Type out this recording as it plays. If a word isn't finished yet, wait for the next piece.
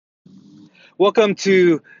Welcome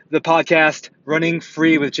to the podcast Running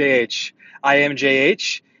Free with JH. I am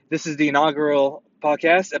JH. This is the inaugural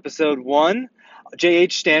podcast, episode 1.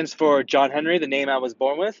 JH stands for John Henry, the name I was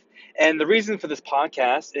born with. And the reason for this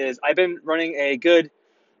podcast is I've been running I don't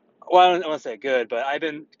want to say good, but I've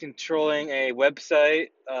been controlling a website,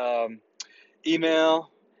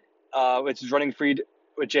 email, which is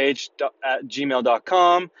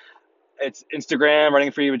runningfree@gmail.com. It's Instagram,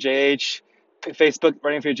 Running Free with JH, Facebook,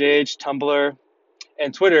 Running Free with JH, Tumblr,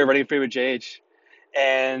 and Twitter, Running Free with JH.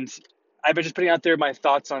 And I've been just putting out there my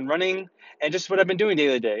thoughts on running and just what I've been doing day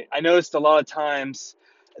to day. I noticed a lot of times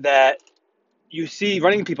that you see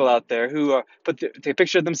running people out there who take a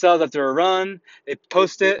picture of themselves after a run, they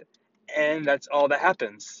post it, and that's all that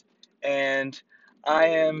happens. And I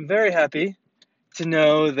am very happy to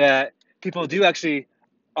know that people do actually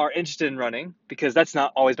are interested in running, because that's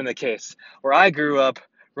not always been the case. Where I grew up,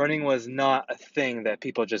 running was not a thing that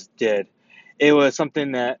people just did. It was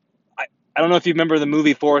something that I don't know if you remember the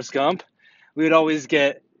movie Forrest Gump. We would always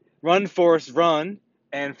get run, Forrest, run.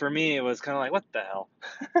 And for me, it was kind of like, what the hell?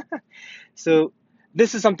 So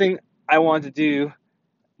this is something I wanted to do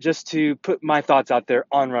just to put my thoughts out there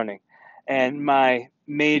on running and my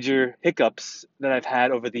major hiccups that I've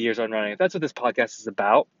had over the years on running. That's what this podcast is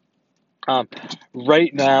about.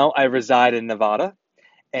 Right now, I reside in Nevada,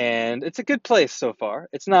 and it's a good place so far.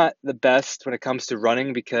 It's not the best when it comes to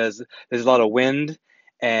running because there's a lot of wind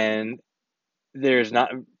and there's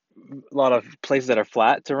not a lot of places that are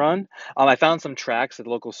flat to run. I found some tracks at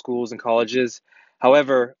local schools and colleges.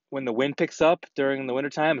 However, when the wind picks up during the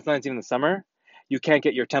wintertime, it's not even the summer, you can't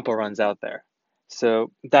get your tempo runs out there.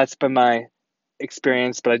 So that's been my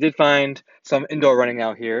experience, but I did find some indoor running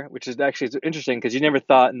out here, which is actually interesting because you never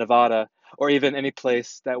thought in Nevada or even any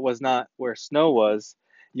place that was not where snow was,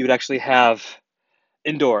 you would actually have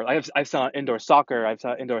indoor. I saw indoor soccer, I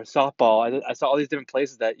saw indoor softball. I saw all these different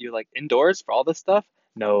places that you like indoors for all this stuff.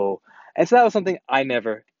 No. And so that was something I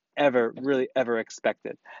never, ever, really ever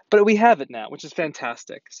expected. But we have it now, which is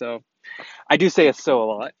fantastic. So I do say it's so a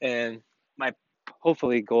lot. And my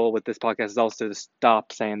hopefully goal with this podcast is also to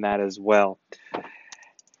stop saying that as well.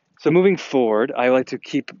 So moving forward, I like to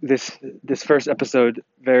keep this first episode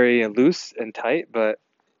very loose and tight, but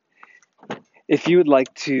if you would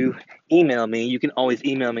like to email me, you can always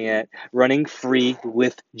email me at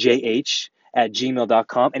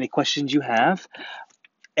runningfreewithjh@gmail.com. Any questions you have.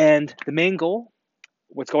 And the main goal,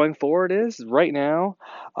 what's going forward is right now,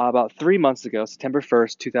 about 3 months ago, September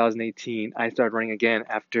 1st, 2018, I started running again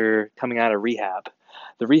after coming out of rehab.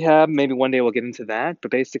 The rehab, maybe one day we'll get into that,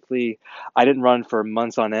 but basically I didn't run for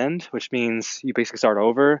months on end, which means you basically start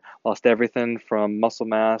over, lost everything from muscle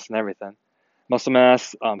mass and everything. Muscle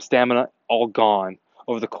mass, stamina, all gone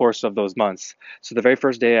over the course of those months. So the very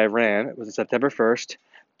first day I ran, it was September 1st,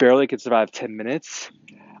 barely could survive 10 minutes.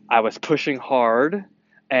 I was pushing hard,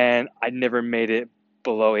 and I never made it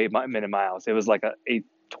below 8-minute miles. It was like a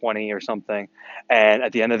 8:20 or something. And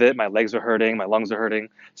at the end of it, my legs were hurting, my lungs were hurting.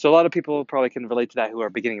 So a lot of people probably can relate to that who are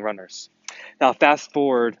beginning runners. Now, fast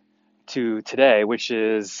forward to today, which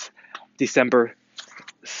is December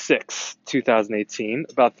 6th, 2018,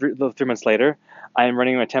 about 3 months later. I am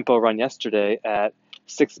running my tempo run yesterday at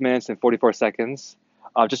 6 minutes and 44 seconds,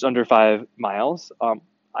 just under 5 miles.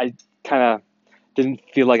 I kind of didn't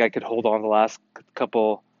feel like I could hold on the last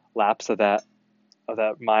couple laps of that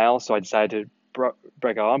mile, so I decided to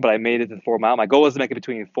break on, but I made it to the 4 mile. My goal was to make it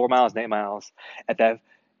between 4 miles and 8 miles at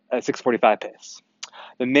 6:45 pace.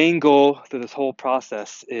 The main goal through this whole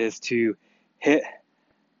process is to hit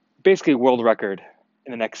basically world record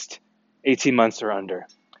in the next 18 months or under.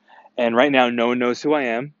 And right now, no one knows who I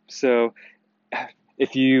am. So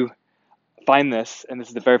if you find this, and this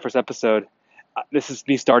is the very first episode, this is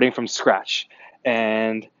me starting from scratch.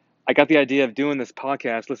 And I got the idea of doing this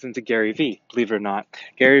podcast listening to Gary Vee, believe it or not.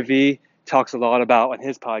 Gary Vee talks a lot about on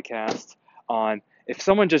his podcast on if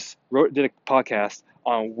someone just did a podcast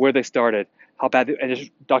on where they started, how bad, and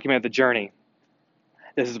just documented the journey,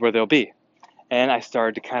 this is where they'll be. And I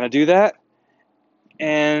started to kind of do that.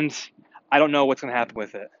 And I don't know what's going to happen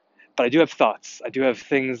with it. But I do have thoughts. I do have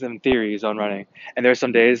things and theories on running. And there are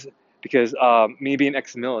some days, because me being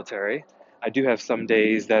ex-military, I do have some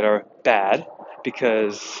days that are bad,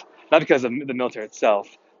 because not because of the military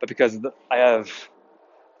itself, but because I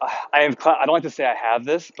don't like to say I have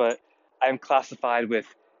this, but I am classified with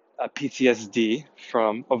PTSD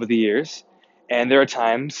from over the years. And there are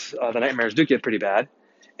times the nightmares do get pretty bad.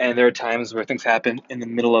 And there are times where things happen in the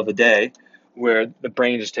middle of the day where the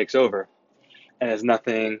brain just takes over and there's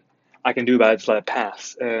nothing I can do about it, just let it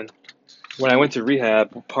pass. And when I went to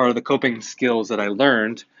rehab, part of the coping skills that I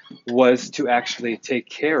learned was to actually take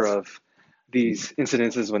care of these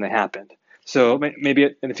incidences when they happened. So maybe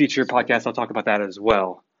in the future podcast, I'll talk about that as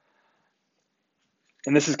well.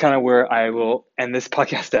 And this is kind of where I will end this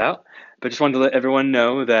podcast out. But just wanted to let everyone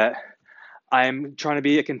know that I'm trying to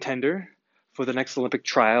be a contender for the next Olympic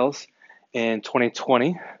trials in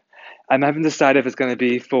 2020. I haven't decided if it's going to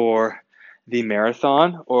be for the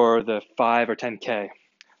marathon or the 5 or 10K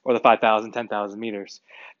or the 5,000, 10,000 meters,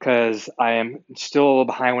 because I am still a little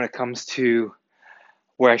behind when it comes to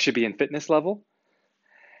where I should be in fitness level.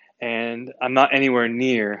 And I'm not anywhere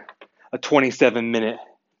near a 27-minute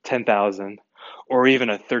 10,000 or even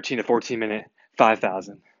a 13 to 14-minute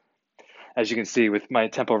 5,000. As you can see with my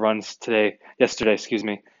tempo runs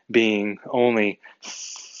yesterday, being only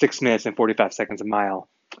 6 minutes and 45 seconds a mile.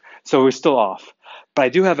 So we're still off. But I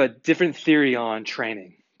do have a different theory on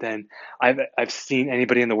training than I've seen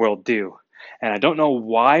anybody in the world do. And I don't know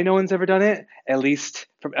why no one's ever done it, at least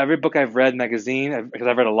from every book I've read, magazine, because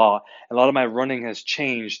I've read a lot. A lot of my running has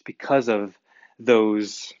changed because of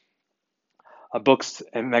those books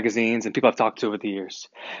and magazines and people I've talked to over the years.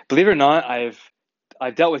 Believe it or not,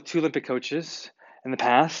 I've dealt with 2 Olympic coaches in the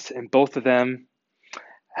past, and both of them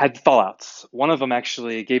had fallouts. One of them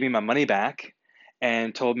actually gave me my money back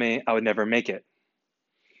and told me I would never make it.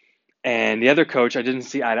 And the other coach I didn't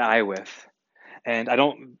see eye to eye with. And I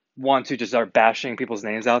don't want to just start bashing people's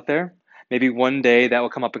names out there. Maybe one day that will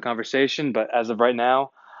come up in conversation, but as of right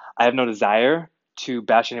now, I have no desire to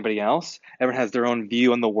bash anybody else. Everyone has their own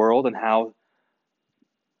view on the world and how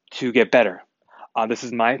to get better. This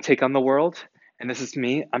is my take on the world, and this is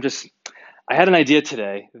me. I had an idea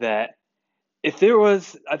today that if there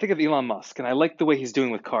was, I think of Elon Musk, and I like the way he's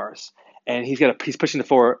doing with cars, and he's pushing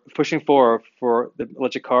forward for the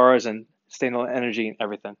electric cars and sustainable energy and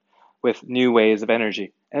everything with new ways of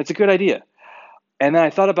energy, and it's a good idea. And then I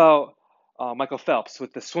thought about Michael Phelps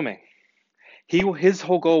with the swimming. His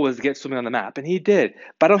whole goal was to get swimming on the map, and he did.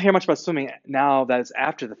 But I don't hear much about swimming now that it's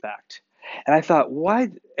after the fact. And I thought, why?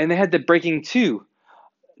 And they had the Breaking Two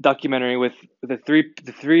documentary with the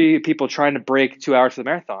three people trying to break 2 hours for the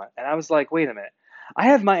marathon, and I was like, wait a minute, I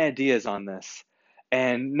have my ideas on this,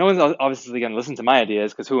 and no one's obviously going to listen to my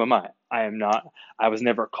ideas because who am I? I am not. I was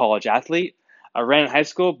never a college athlete. I ran in high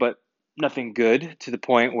school, but nothing good to the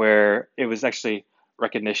point where it was actually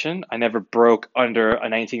recognition. I never broke under a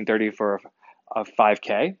 1930 for a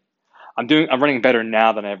 5K. I'm running better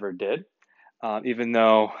now than I ever did, even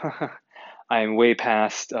though I am way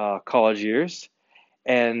past college years.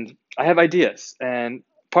 And I have ideas. And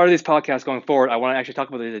part of these podcasts going forward, I want to actually talk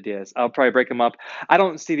about these ideas. I'll probably break them up. I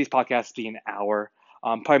don't see these podcasts being an hour,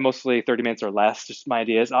 probably mostly 30 minutes or less, just my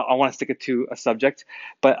ideas. I want to stick it to a subject.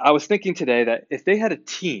 But I was thinking today that if they had a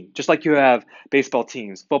team, just like you have baseball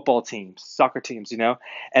teams, football teams, soccer teams,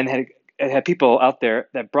 and had people out there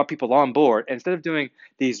that brought people on board, instead of doing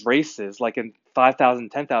these races like in 5,000,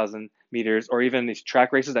 10,000 meters, or even these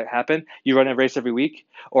track races that happen, you run a race every week,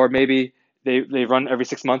 or maybe they run every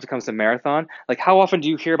 6 months when it comes to marathon. Like, how often do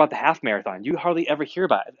you hear about the half marathon? You hardly ever hear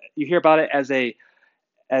about it. You hear about it as a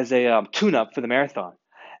tune-up for the marathon.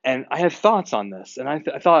 And I have thoughts on this. And I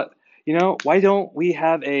thought, why don't we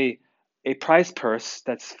have a prize purse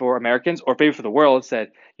that's for Americans or maybe for the world?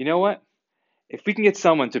 Said, you know what? If we can get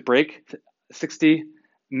someone to break 60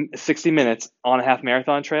 minutes on a half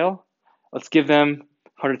marathon trail, let's give them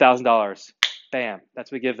 $100,000. Bam,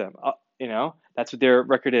 that's what we give them. That's what their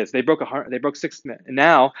record is. They broke 6 minutes, and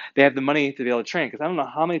now they have the money to be able to train. Because I don't know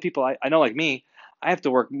how many people I know, like me, I have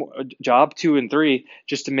to work a job 2 and 3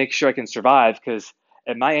 just to make sure I can survive. Because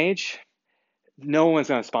at my age, no one's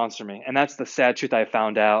going to sponsor me, and that's the sad truth. I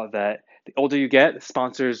found out that the older you get,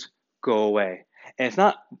 sponsors go away, and it's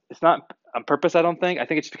not on purpose. I don't think. I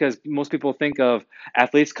think it's because most people think of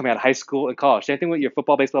athletes coming out of high school and college. Same thing with your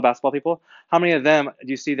football, baseball, basketball people. How many of them do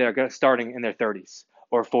you see that are starting in their 30s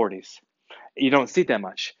or 40s? You don't see that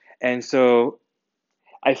much. And so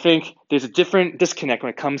I think there's a different disconnect when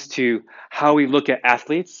it comes to how we look at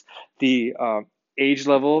athletes, the age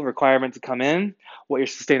level requirement to come in, what your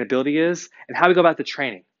sustainability is, and how we go about the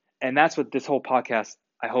training. And that's what this whole podcast,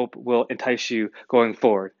 I hope, will entice you going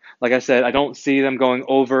forward. Like I said, I don't see them going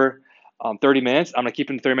over 30 minutes. I'm going to keep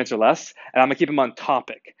them 30 minutes or less, and I'm going to keep them on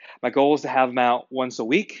topic. My goal is to have them out once a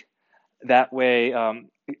week. That way,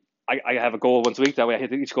 I have a goal once a week. That way I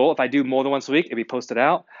hit each goal. If I do more than once a week, it'll be posted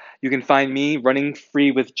out. You can find me running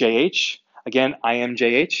free with JH. Again, I am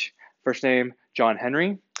JH. First name, John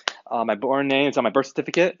Henry. My born name is on my birth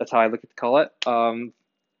certificate. That's how I like to call it.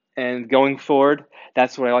 And going forward,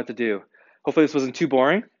 that's what I like to do. Hopefully this wasn't too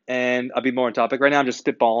boring, and I'll be more on topic. Right now I'm just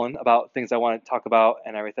spitballing about things I want to talk about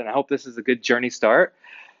and everything. I hope this is a good journey start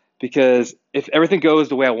because if everything goes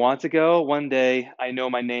the way I want to go, one day I know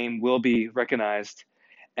my name will be recognized.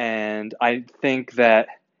 And I think that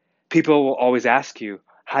people will always ask you,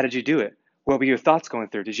 how did you do it? What were your thoughts going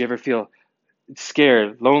through? Did you ever feel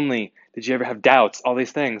scared, lonely? Did you ever have doubts? All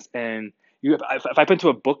these things. And if I put into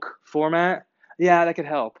a book format, yeah, that could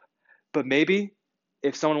help. But maybe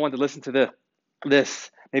if someone wanted to listen to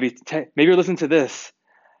this, maybe listen to this,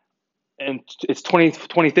 and it's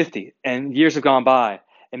 2050, and years have gone by,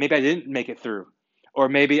 and maybe I didn't make it through, or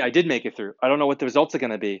maybe I did make it through. I don't know what the results are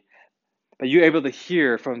going to be, but you're able to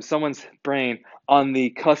hear from someone's brain on the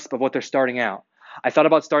cusp of what they're starting out. I thought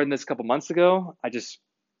about starting this a couple months ago. I just,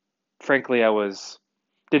 frankly, I was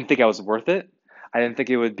didn't think I was worth it. I didn't think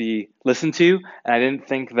it would be listened to, and I didn't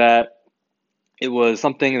think that it was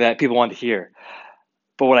something that people wanted to hear.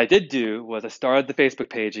 But what I did do was I started the Facebook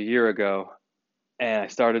page a year ago, and I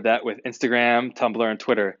started that with Instagram, Tumblr, and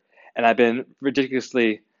Twitter. And I've been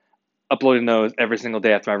ridiculously uploading those every single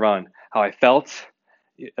day after my run. How I felt.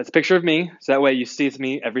 It's a picture of me, so that way you see it's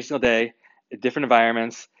me every single day, in different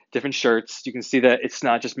environments, different shirts. You can see that it's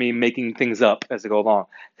not just me making things up as I go along,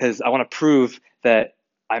 because I want to prove that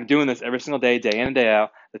I'm doing this every single day, day in and day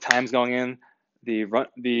out. The time's going in,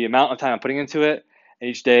 the amount of time I'm putting into it, and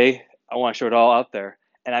each day I want to show it all out there.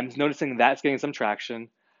 And I'm noticing that's getting some traction.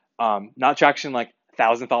 Not traction like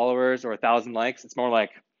 1,000 followers or 1,000 likes. It's more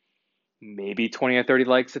like maybe 20 or 30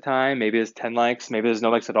 likes a time. Maybe it's 10 likes. Maybe there's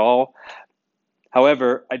no likes at all.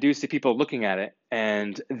 However, I do see people looking at it,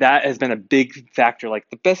 and that has been a big factor. Like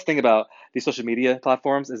the best thing about these social media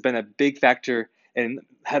platforms has been a big factor in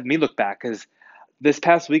having me look back. Because this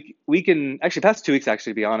past past 2 weeks,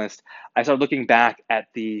 actually, to be honest, I started looking back at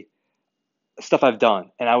the stuff I've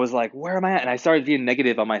done, and I was like, where am I at? And I started being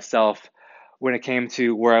negative on myself when it came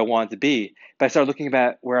to where I wanted to be. But I started looking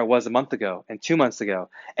at where I was a month ago and 2 months ago.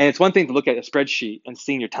 And it's one thing to look at a spreadsheet and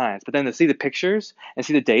seeing your times, but then to see the pictures and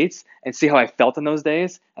see the dates and see how I felt in those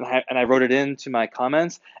days, and I wrote it into my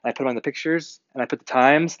comments, and I put them on the pictures, and I put the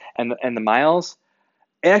times and the miles.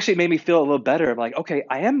 It actually made me feel a little better. I'm like, okay,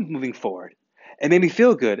 I am moving forward. It made me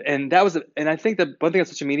feel good, and and I think that one thing on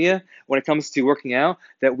social media when it comes to working out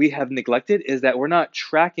that we have neglected is that we're not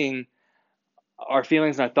tracking our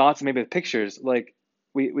feelings and our thoughts, and maybe the pictures like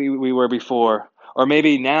we were before, or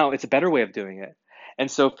maybe now it's a better way of doing it. And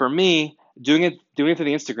so for me, doing it through the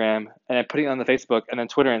Instagram and then putting it on the Facebook and then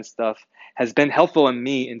Twitter and stuff has been helpful in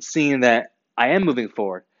me in seeing that I am moving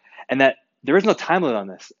forward, and that there is no time limit on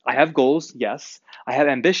this. I have goals, yes, I have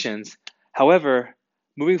ambitions. However,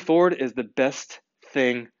 moving forward is the best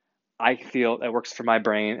thing I feel that works for my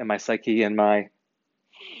brain and my psyche and my.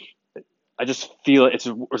 I just feel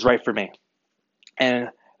it's right for me. And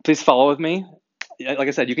please follow with me. Like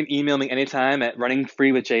I said, you can email me anytime at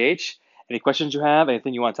runningfreewithjh. Any questions you have,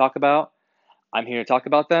 anything you want to talk about, I'm here to talk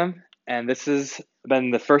about them. And this has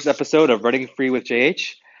been the first episode of Running Free with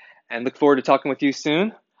JH. And look forward to talking with you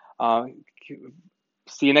soon. Uh,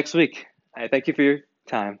 See you next week. I thank you for your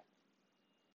time.